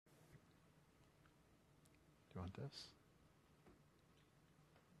want this?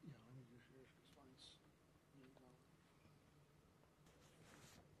 Yeah, let me use yours because mine's.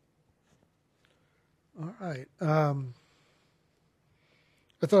 All right.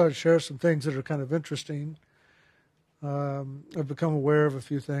 I thought I'd share some things that are kind of interesting. I've become aware of a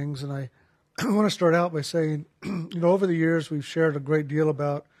few things, and I want to start out by saying, over the years we've shared a great deal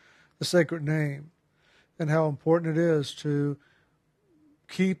about the sacred name and how important it is to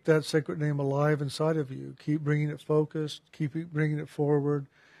keep that sacred name alive inside of you. Keep bringing it focused, keep bringing it forward,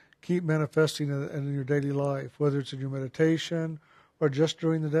 keep manifesting it in your daily life, whether it's in your meditation or just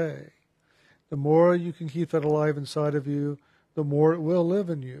during the day. The more you can keep that alive inside of you, the more it will live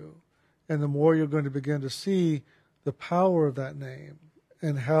in you, and the more you're going to begin to see the power of that name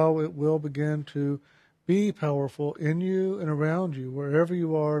and how it will begin to be powerful in you and around you, wherever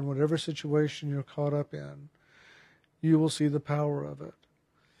you are, in whatever situation you're caught up in. You will see the power of it.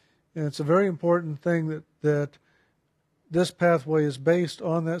 And it's a very important thing that this pathway is based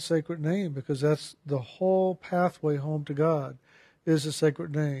on that sacred name, because that's the whole pathway home to God, is the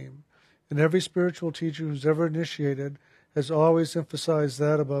sacred name. And every spiritual teacher who's ever initiated has always emphasized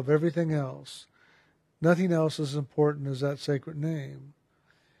that above everything else. Nothing else is as important as that sacred name.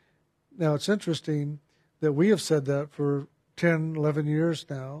 Now, it's interesting that we have said that for 10, 11 years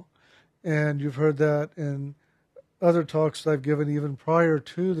now, and you've heard that in other talks that I've given even prior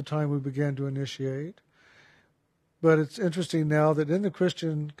to the time we began to initiate. But it's interesting now that in the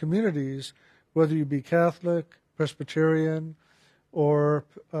Christian communities, whether you be Catholic, Presbyterian, or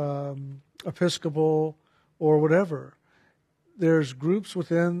Episcopal, or whatever, there's groups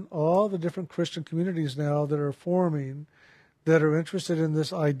within all the different Christian communities now that are forming that are interested in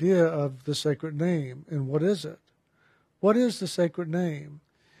this idea of the sacred name. And what is it? What is the sacred name?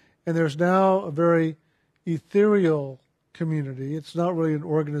 And there's now a very ethereal community. It's not really an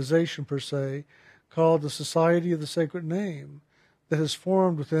organization per se, called the Society of the Sacred Name, that has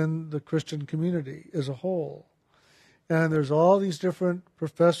formed within the Christian community as a whole. And there's all these different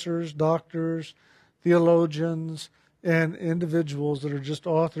professors, doctors, theologians, and individuals that are just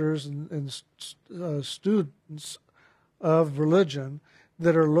authors and students of religion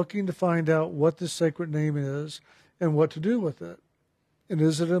that are looking to find out what this sacred name is and what to do with it. And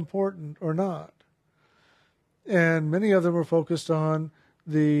is it important or not? And many of them are focused on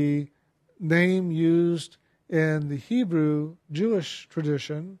the name used in the Hebrew Jewish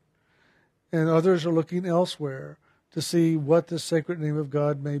tradition, and others are looking elsewhere to see what the sacred name of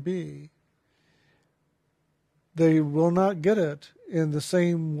God may be. They will not get it in the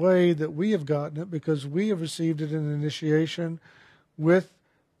same way that we have gotten it, because we have received it in initiation with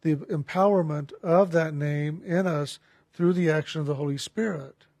the empowerment of that name in us through the action of the Holy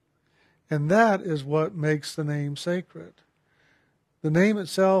Spirit. And that is what makes the name sacred. The name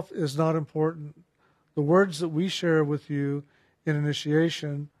itself is not important. The words that we share with you in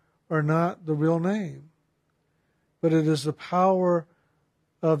initiation are not the real name. But it is the power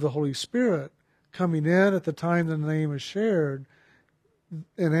of the Holy Spirit coming in at the time the name is shared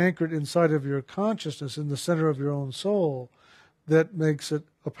and anchored inside of your consciousness, in the center of your own soul, that makes it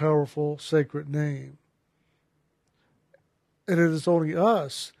a powerful, sacred name. And it is only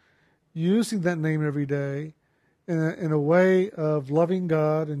us using that name every day in a way of loving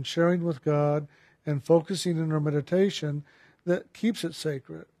God and sharing with God and focusing in our meditation that keeps it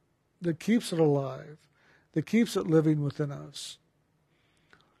sacred, that keeps it alive, that keeps it living within us.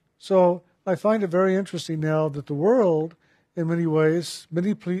 So I find it very interesting now that the world, in many ways,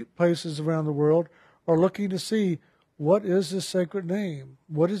 many places around the world, are looking to see, what is this sacred name?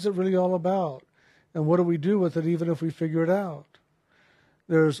 What is it really all about? And what do we do with it even if we figure it out?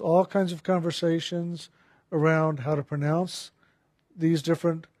 There's all kinds of conversations around how to pronounce these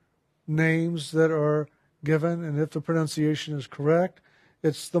different names that are given, and if the pronunciation is correct.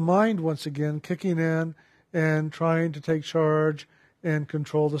 It's the mind, once again, kicking in and trying to take charge and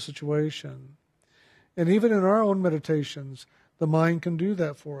control the situation. And even in our own meditations, the mind can do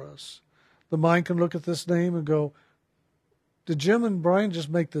that for us. The mind can look at this name and go, did Jim and Brian just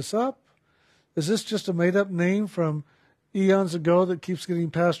make this up? Is this just a made-up name from eons ago that keeps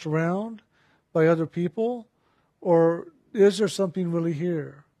getting passed around by other people? Or is there something really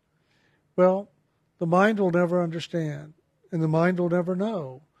here? Well, the mind will never understand, and the mind will never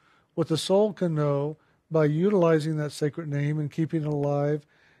know. What the soul can know by utilizing that sacred name and keeping it alive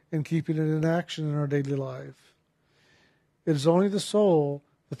and keeping it in action in our daily life. It is only the soul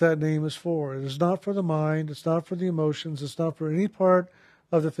that name is for. It is not for the mind, it's not for the emotions, it's not for any part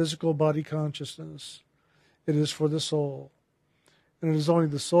of the physical body consciousness. It is for the soul. And it is only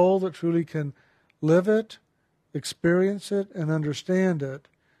the soul that truly can live it, experience it, and understand it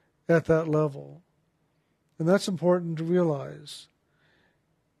at that level. And that's important to realize.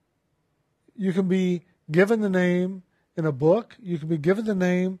 You can be given the name in a book. You can be given the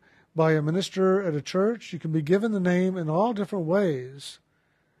name by a minister at a church. You can be given the name in all different ways.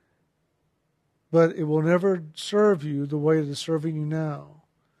 But it will never serve you the way it is serving you now.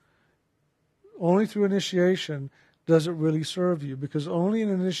 Only through initiation does it really serve you, because only in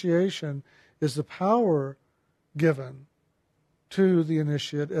initiation is the power given to the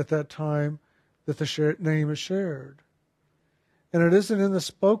initiate at that time that the name is shared. And it isn't in the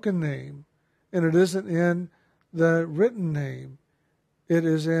spoken name, and it isn't in the written name. It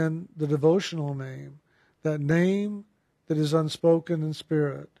is in the devotional name, that name that is unspoken in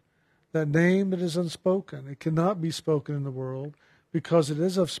spirit, that name that is unspoken. It cannot be spoken in the world because it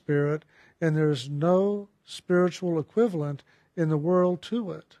is of spirit, and there is no spiritual equivalent in the world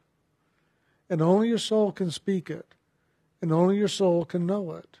to it. And only your soul can speak it, and only your soul can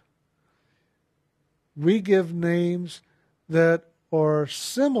know it. We give names that are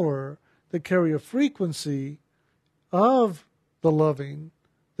similar, that carry a frequency of the loving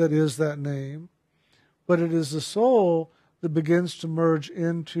that is that name, but it is the soul that begins to merge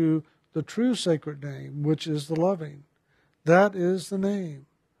into the true sacred name, which is the loving. That is the name,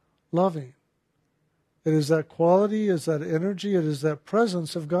 loving. It is that quality, it is that energy, it is that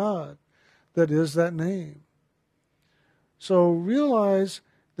presence of God that is that name. So realize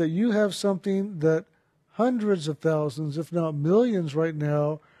that you have something that hundreds of thousands, if not millions right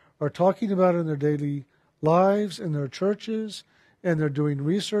now, are talking about in their daily lives, in their churches, and they're doing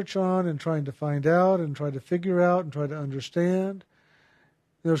research on and trying to find out and try to figure out and try to understand.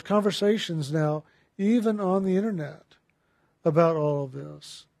 There's conversations now, even on the internet, about all of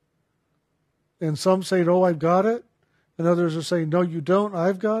this. And some say, oh, I've got it. And others are saying, no, you don't,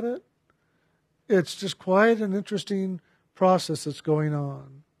 I've got it. It's just quite an interesting process that's going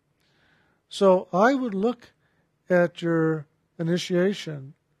on. So I would look at your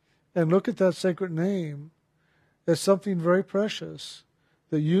initiation and look at that sacred name as something very precious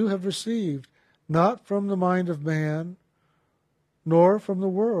that you have received, not from the mind of man, nor from the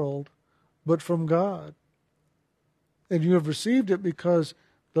world, but from God. And you have received it because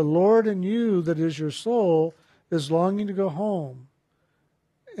the Lord in you, that is your soul, is longing to go home,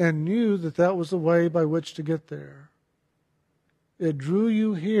 and knew that that was the way by which to get there. It drew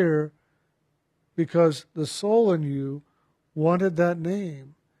you here because the soul in you wanted that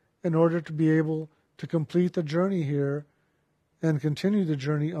name in order to be able to complete the journey here and continue the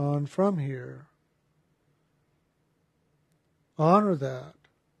journey on from here. Honor that.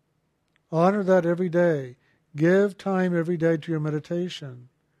 Honor that every day. Give time every day to your meditation,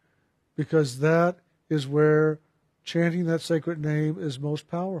 because that is where chanting that sacred name is most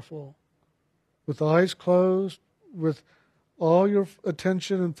powerful. With eyes closed, with all your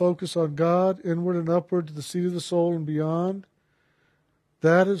attention and focus on God, inward and upward to the seat of the soul and beyond,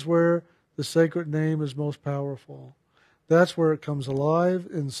 that is where the sacred name is most powerful. That's where it comes alive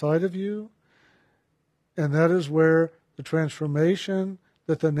inside of you, and that is where the transformation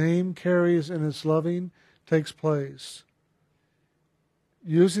that the name carries in its loving takes place.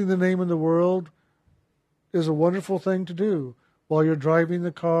 Using the name in the world is a wonderful thing to do while you're driving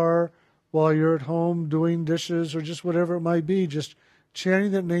the car, while you're at home doing dishes, or just whatever it might be. Just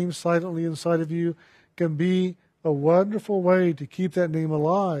chanting that name silently inside of you can be a wonderful way to keep that name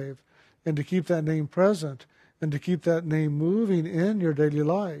alive and to keep that name present and to keep that name moving in your daily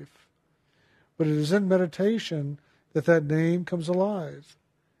life. But it is in meditation that that name comes alive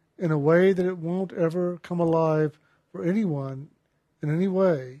in a way that it won't ever come alive for anyone in any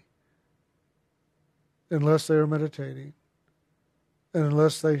way unless they are meditating and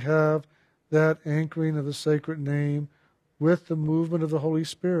unless they have that anchoring of the sacred name with the movement of the Holy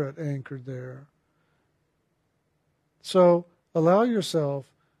Spirit anchored there. So allow yourself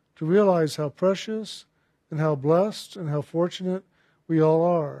to realize how precious and how blessed and how fortunate we all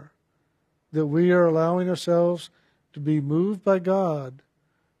are, that we are allowing ourselves to be moved by God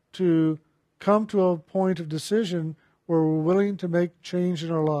to come to a point of decision where we're willing to make change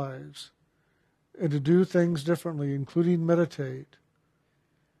in our lives and to do things differently, including meditate,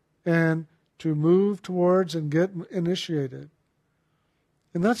 and to move towards and get initiated.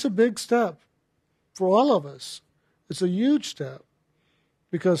 And that's a big step for all of us. It's a huge step,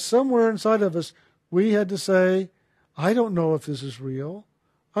 because somewhere inside of us we had to say, I don't know if this is real.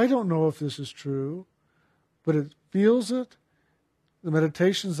 I don't know if this is true, but it feels it. The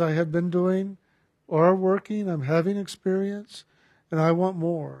meditations I have been doing are working. I'm having experience, and I want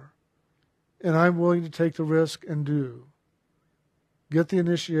more. And I'm willing to take the risk and do. Get the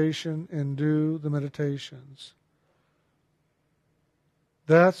initiation and do the meditations.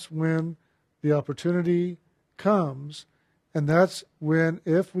 That's when the opportunity comes, and that's when,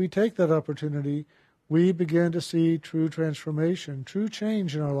 if we take that opportunity, we begin to see true transformation, true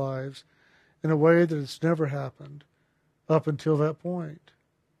change in our lives in a way that it's never happened up until that point.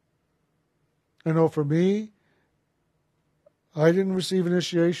 I know for me, I didn't receive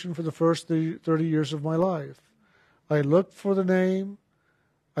initiation for the first 30 years of my life. I looked for the name.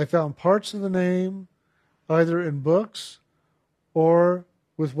 I found parts of the name either in books or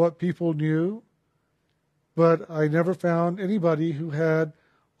with what people knew, but I never found anybody who had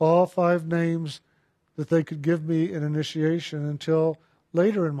all 5 names that they could give me an initiation until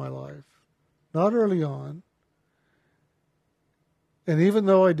later in my life, not early on. And even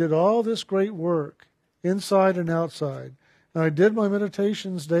though I did all this great work, inside and outside, and I did my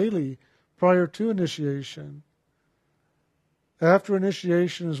meditations daily prior to initiation, after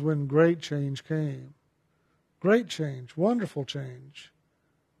initiation is when great change came. Great change, wonderful change.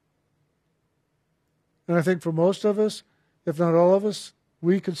 And I think for most of us, if not all of us,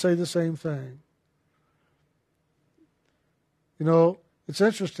 we could say the same thing. You know, it's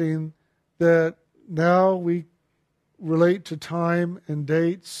interesting that now we relate to time and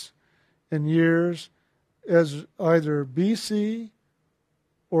dates and years as either BC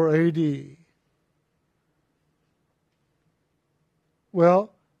or AD.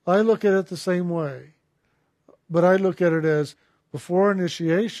 Well, I look at it the same way, but I look at it as before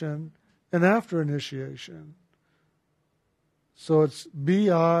initiation and after initiation. So it's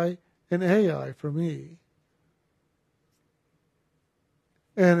BI and AI for me.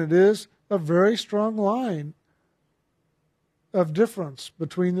 And it is a very strong line of difference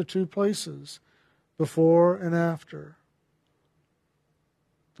between the two places, before and after.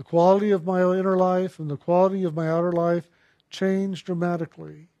 The quality of my inner life and the quality of my outer life changed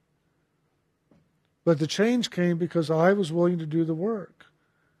dramatically. But the change came because I was willing to do the work.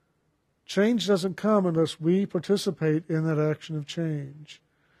 Change doesn't come unless we participate in that action of change.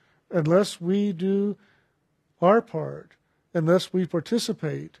 Unless we do our part, unless we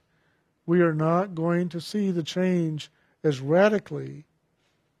participate, we are not going to see the change as radically,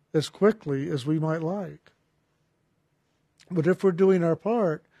 as quickly as we might like. But if we're doing our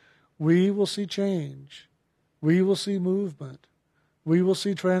part, we will see change. We will see movement. We will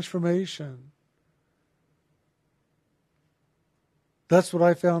see transformation. That's what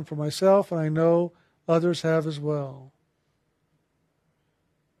I found for myself, and I know others have as well.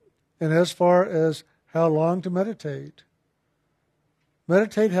 And as far as how long to meditate,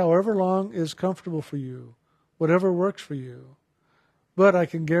 meditate however long is comfortable for you, whatever works for you. But I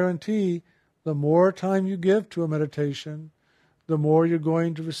can guarantee the more time you give to a meditation, the more you're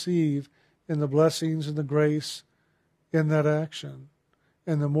going to receive in the blessings and the grace in that action.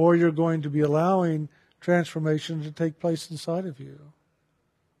 And the more you're going to be allowing transformation to take place inside of you.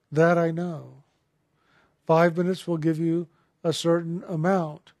 That I know. 5 minutes will give you a certain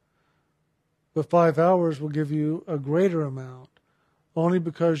amount, but 5 hours will give you a greater amount, only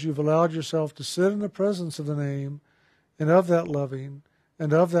because you've allowed yourself to sit in the presence of the name and of that loving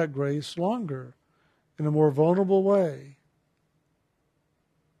and of that grace longer, in a more vulnerable way.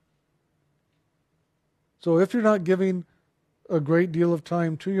 So if you're not giving a great deal of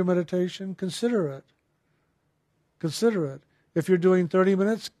time to your meditation, consider it. Consider it. If you're doing 30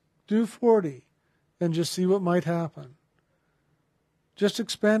 minutes, do 40 and just see what might happen. Just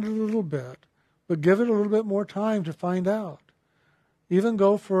expand it a little bit, but give it a little bit more time to find out. Even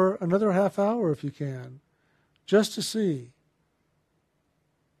go for another half hour if you can, just to see.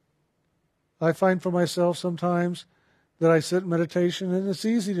 I find for myself sometimes that I sit in meditation and it's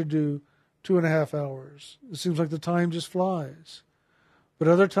easy to do 2.5 hours. It seems like the time just flies. But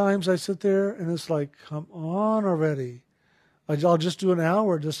other times I sit there and it's like, come on already. I'll just do an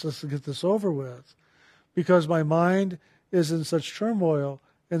hour just to get this over with, because my mind is in such turmoil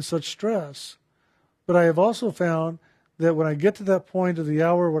and such stress. But I have also found that when I get to that point of the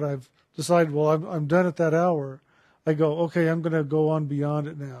hour when I've decided, well, I'm done at that hour, I go, okay, I'm going to go on beyond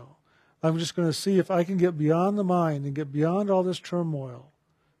it now. I'm just going to see if I can get beyond the mind and get beyond all this turmoil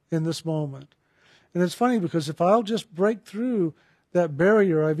in this moment. And it's funny because if I'll just break through that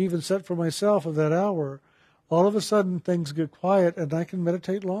barrier I've even set for myself of that hour, all of a sudden things get quiet and I can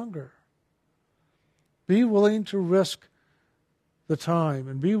meditate longer. Be willing to risk the time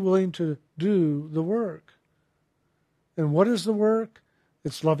and be willing to do the work. And what is the work?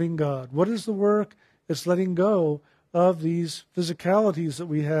 It's loving God. What is the work? It's letting go of these physicalities that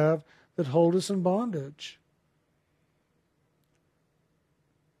we have that hold us in bondage.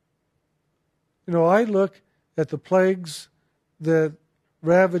 You know, I look at the plagues that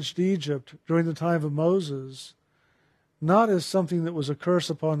ravaged Egypt during the time of Moses, not as something that was a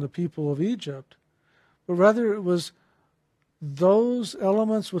curse upon the people of Egypt, but rather it was those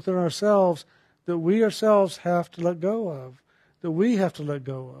elements within ourselves that we ourselves have to let go of, that we have to let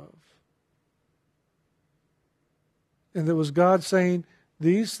go of. And it was God saying,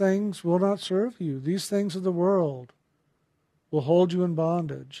 these things will not serve you. These things of the world will hold you in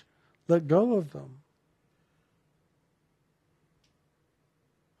bondage. Let go of them.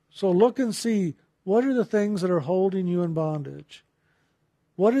 So look and see, what are the things that are holding you in bondage?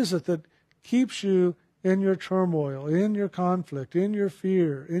 What is it that keeps you in your turmoil, in your conflict, in your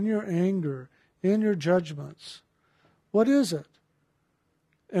fear, in your anger, in your judgments? What is it?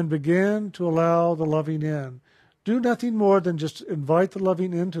 And begin to allow the loving in. Do nothing more than just invite the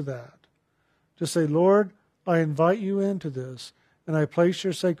loving into that. Just say, Lord, I invite you into this, and I place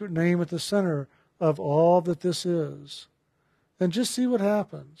your sacred name at the center of all that this is. And just see what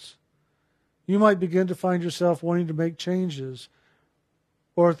happens. You might begin to find yourself wanting to make changes,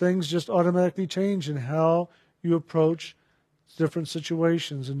 or things just automatically change in how you approach different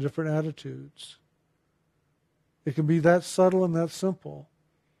situations and different attitudes. It can be that subtle and that simple.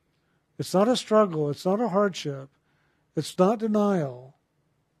 It's not a struggle. It's not a hardship. It's not denial.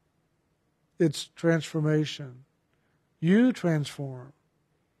 It's transformation. You transform.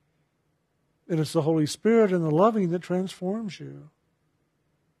 And it's the Holy Spirit and the loving that transforms you.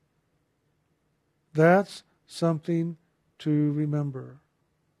 That's something to remember.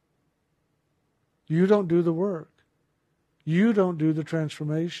 You don't do the work. You don't do the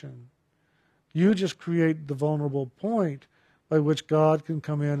transformation. You just create the vulnerable point by which God can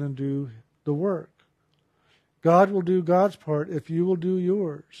come in and do the work. God will do God's part if you will do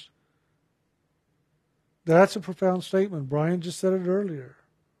yours. That's a profound statement. Brian just said it earlier.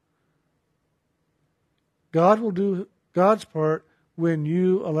 God will do God's part when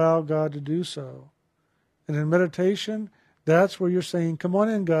you allow God to do so. And in meditation, that's where you're saying, come on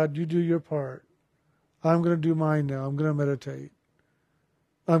in, God, you do your part. I'm going to do mine now. I'm going to meditate.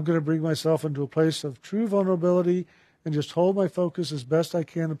 I'm going to bring myself into a place of true vulnerability and just hold my focus as best I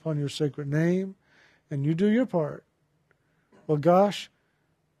can upon your sacred name, and you do your part. Well, gosh,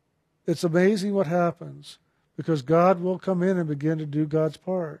 it's amazing what happens, because God will come in and begin to do God's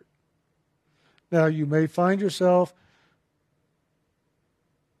part. Now, you may find yourself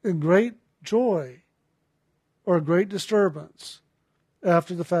in great joy or great disturbance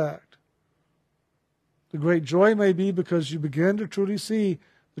after the fact. The great joy may be because you begin to truly see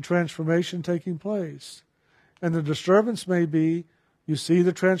the transformation taking place. And the disturbance may be you see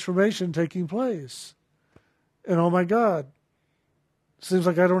the transformation taking place. And oh my God, it seems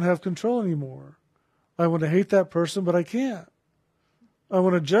like I don't have control anymore. I want to hate that person, but I can't. I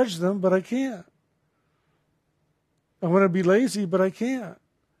want to judge them, but I can't. I want to be lazy, but I can't.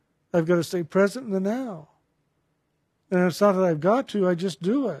 I've got to stay present in the now. And it's not that I've got to, I just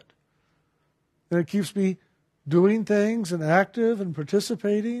do it. And it keeps me doing things and active and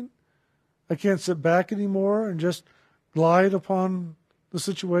participating. I can't sit back anymore and just glide upon the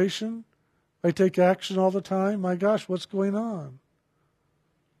situation. I take action all the time. My gosh, what's going on?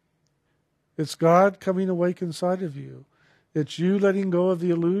 It's God coming awake inside of you. It's you letting go of the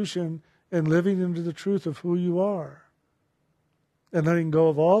illusion and living into the truth of who you are. And letting go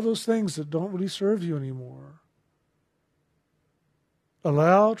of all those things that don't really serve you anymore.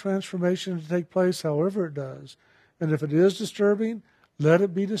 Allow transformation to take place however it does. And if it is disturbing, let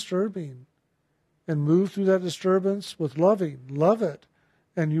it be disturbing. And move through that disturbance with loving. Love it.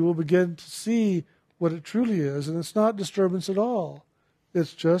 And you will begin to see what it truly is. And it's not disturbance at all.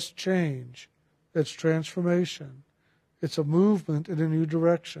 It's just change. It's transformation. It's a movement in a new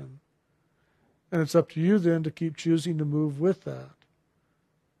direction. And it's up to you then to keep choosing to move with that.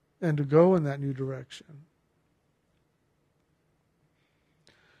 And to go in that new direction.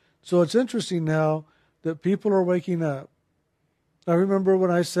 So it's interesting now that people are waking up. I remember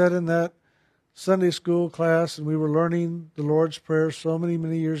when I sat in that Sunday school class and we were learning the Lord's Prayer so many,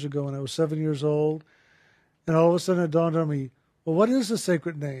 many years ago when I was 7 years old. And all of a sudden it dawned on me, well, what is the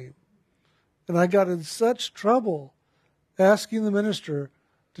sacred name? And I got in such trouble asking the minister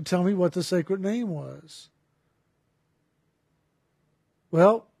to tell me what the sacred name was.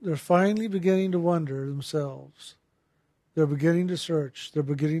 Well, they're finally beginning to wonder themselves. They're beginning to search. They're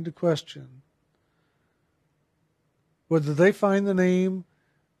beginning to question. Whether they find the name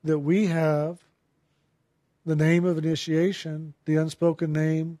that we have, the name of initiation, the unspoken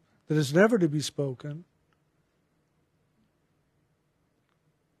name that is never to be spoken,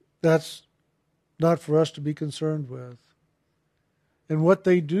 that's not for us to be concerned with. And what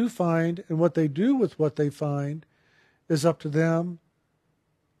they do find and what they do with what they find is up to them,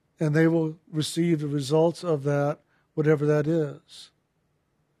 and they will receive the results of that, whatever that is.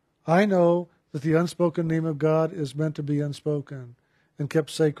 I know that the unspoken name of God is meant to be unspoken and kept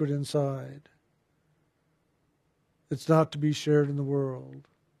sacred inside. It's not to be shared in the world.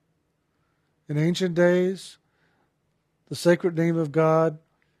 In ancient days, the sacred name of God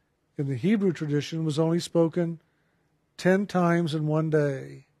in the Hebrew tradition was only spoken 10 times in one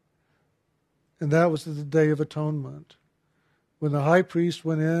day. And that was the Day of Atonement, when the high priest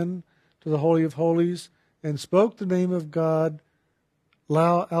went in to the Holy of Holies and spoke the name of God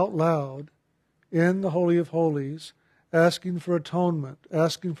out loud in the Holy of Holies, asking for atonement,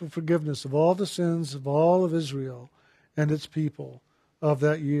 asking for forgiveness of all the sins of all of Israel and its people of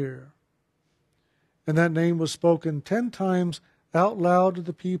that year. And that name was spoken 10 times out loud to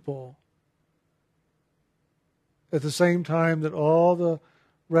the people at the same time that all the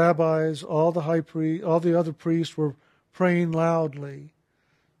rabbis, all the high priests, all the other priests were praying loudly,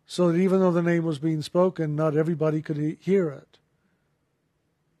 so that even though the name was being spoken, not everybody could hear it.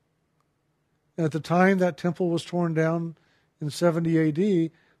 And at the time that temple was torn down in 70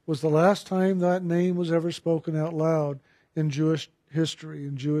 A.D., was the last time that name was ever spoken out loud in Jewish history,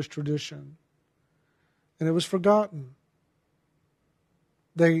 in Jewish tradition. And it was forgotten.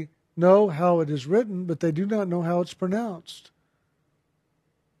 They know how it is written, but they do not know how it's pronounced.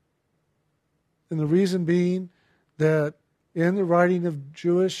 And the reason being that in the writing of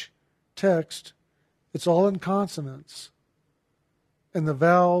Jewish text, it's all in consonants, and the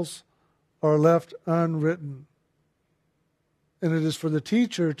vowels are left unwritten. And it is for the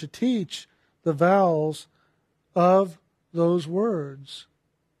teacher to teach the vowels of those words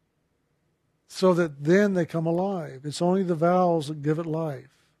so that then they come alive. It's only the vowels that give it life.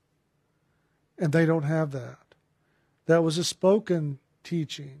 And they don't have that. That was a spoken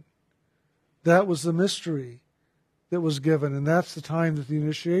teaching. That was the mystery that was given, and that's the time that the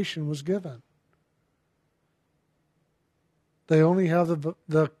initiation was given. They only have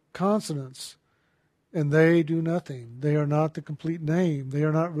the consonants, and they do nothing. They are not the complete name. They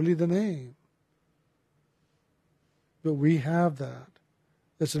are not really the name. But we have that.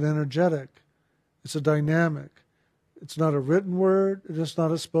 It's an energetic. It's a dynamic. It's not a written word. It is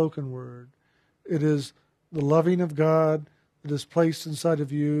not a spoken word. It is the loving of God that is placed inside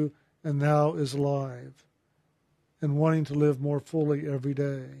of you and now is alive and wanting to live more fully every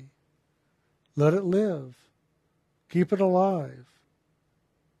day. Let it live. Keep it alive.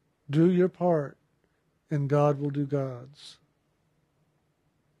 Do your part, and God will do God's.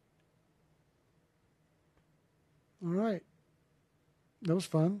 All right. That was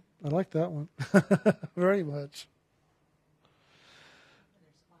fun. I like that one very much.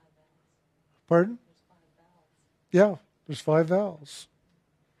 Pardon? Yeah, there's 5 vowels.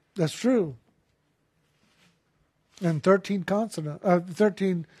 That's true. And 13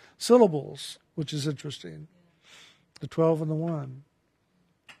 syllables, which is interesting. The 12 and the 1.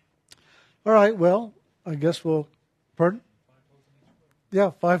 All right, well, I guess we'll... Pardon?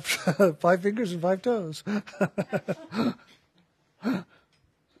 Yeah, 5 fingers and 5 toes.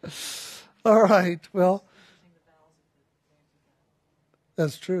 All right, well,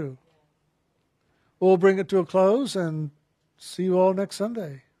 that's true. We'll bring it to a close and see you all next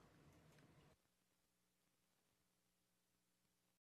Sunday.